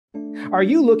Are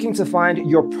you looking to find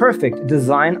your perfect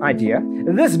design idea?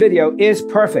 This video is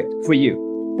perfect for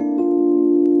you.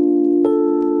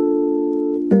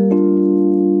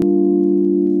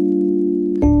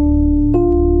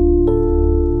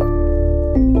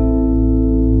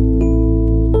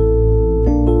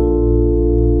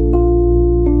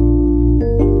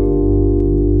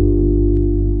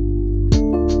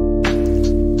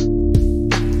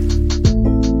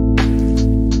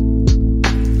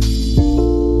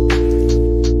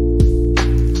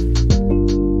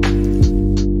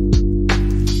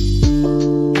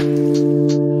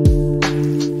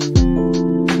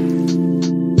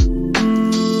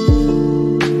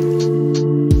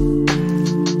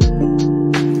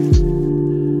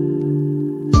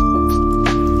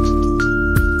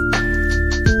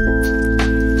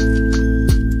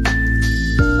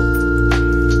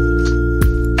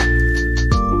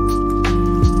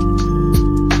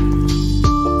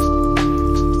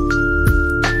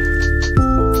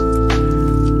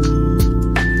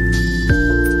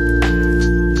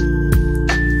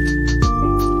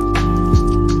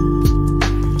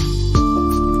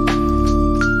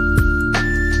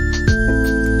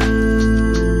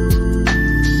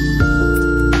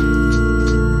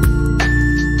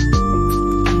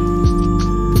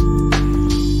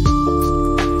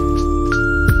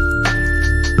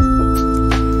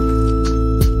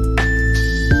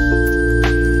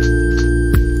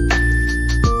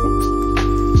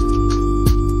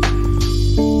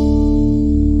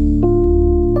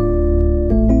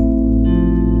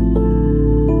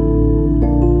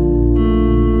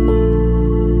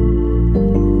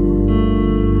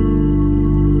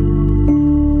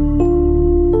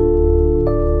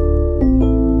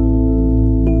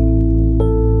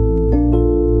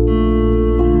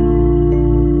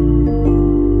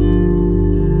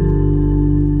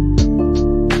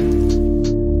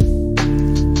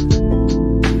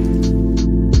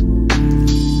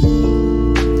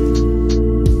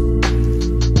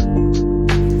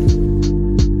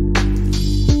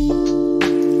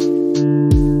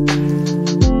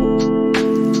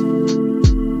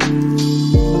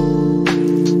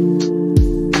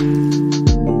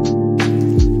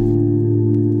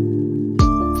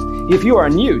 If you are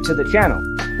new to the channel,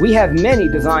 we have many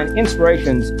design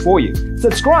inspirations for you.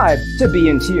 Subscribe to be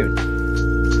in tune.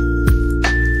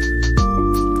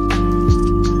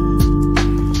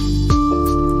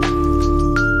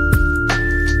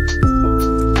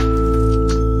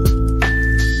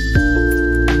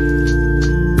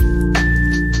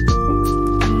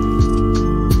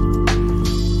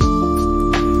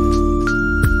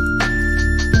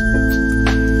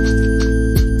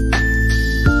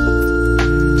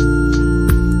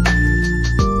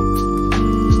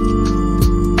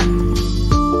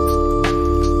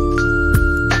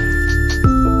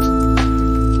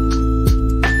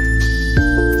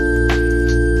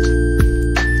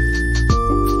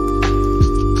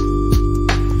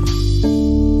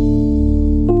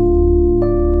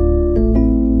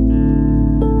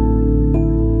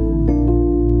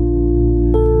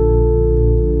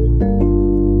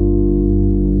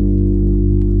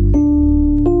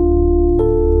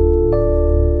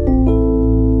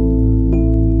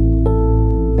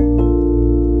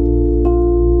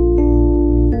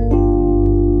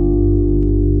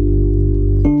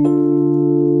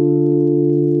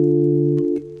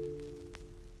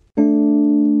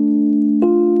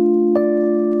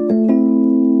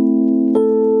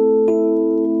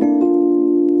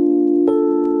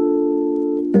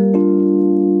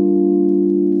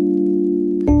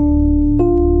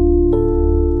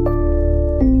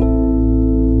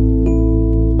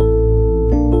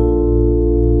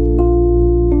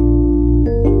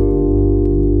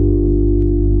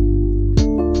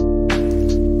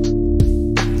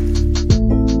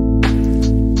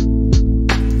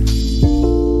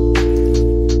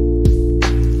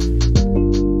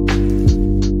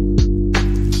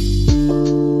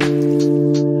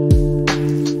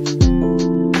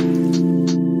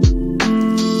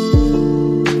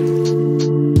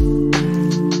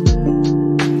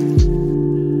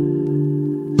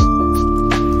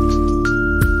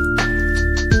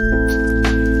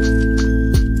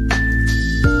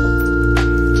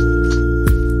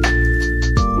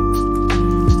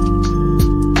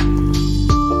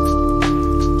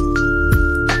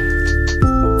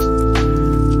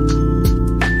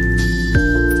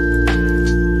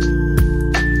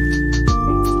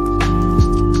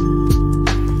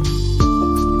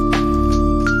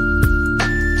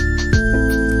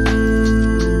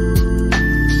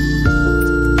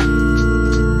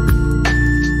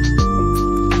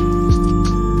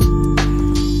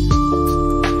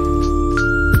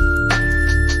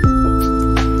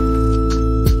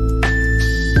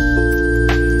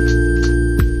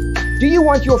 You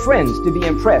want your friends to be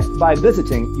impressed by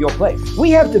visiting your place.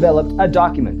 We have developed a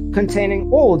document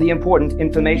containing all the important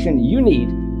information you need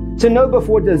to know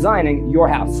before designing your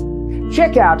house.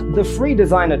 Check out the free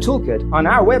designer toolkit on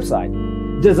our website,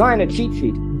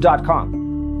 designercheatsheet.com.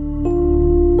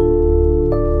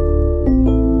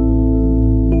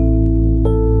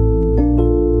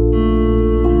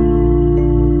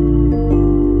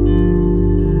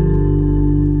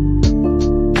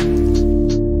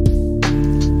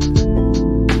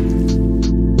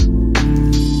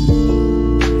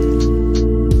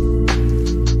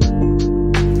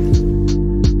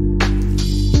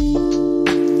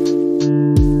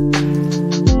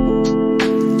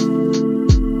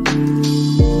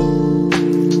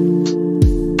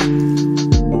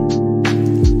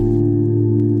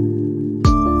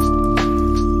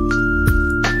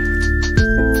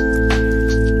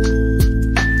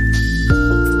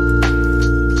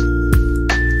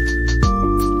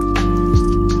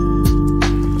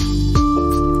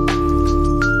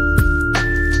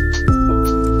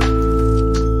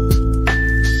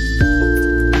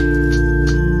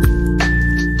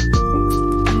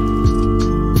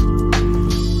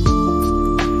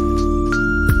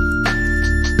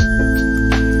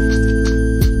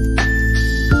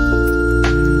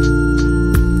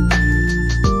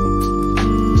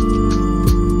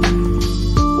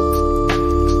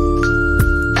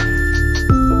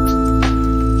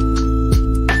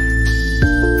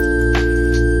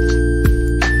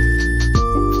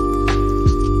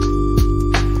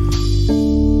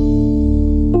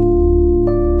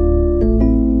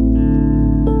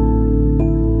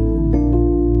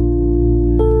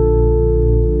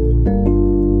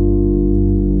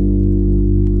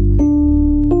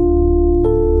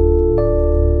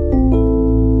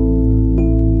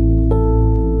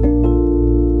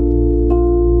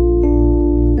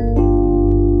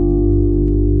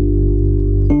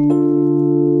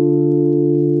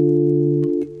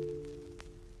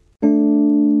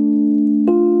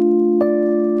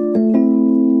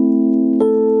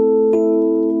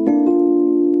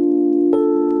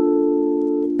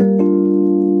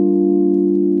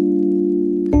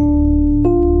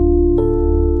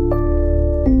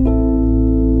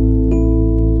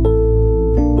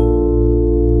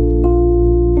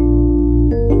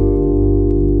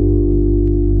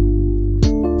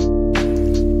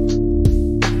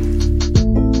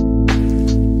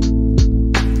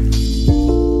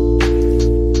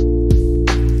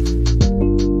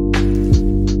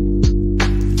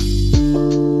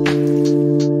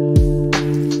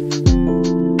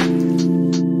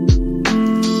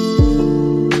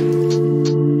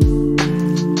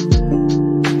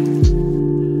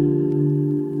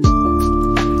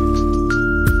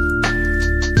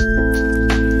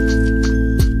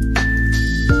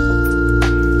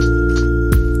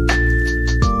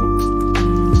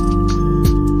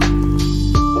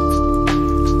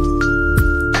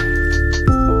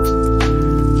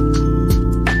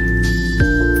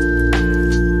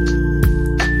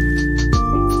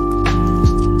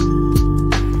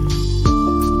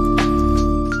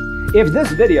 If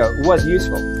this video was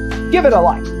useful, give it a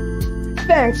like.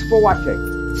 Thanks for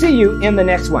watching. See you in the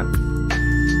next one.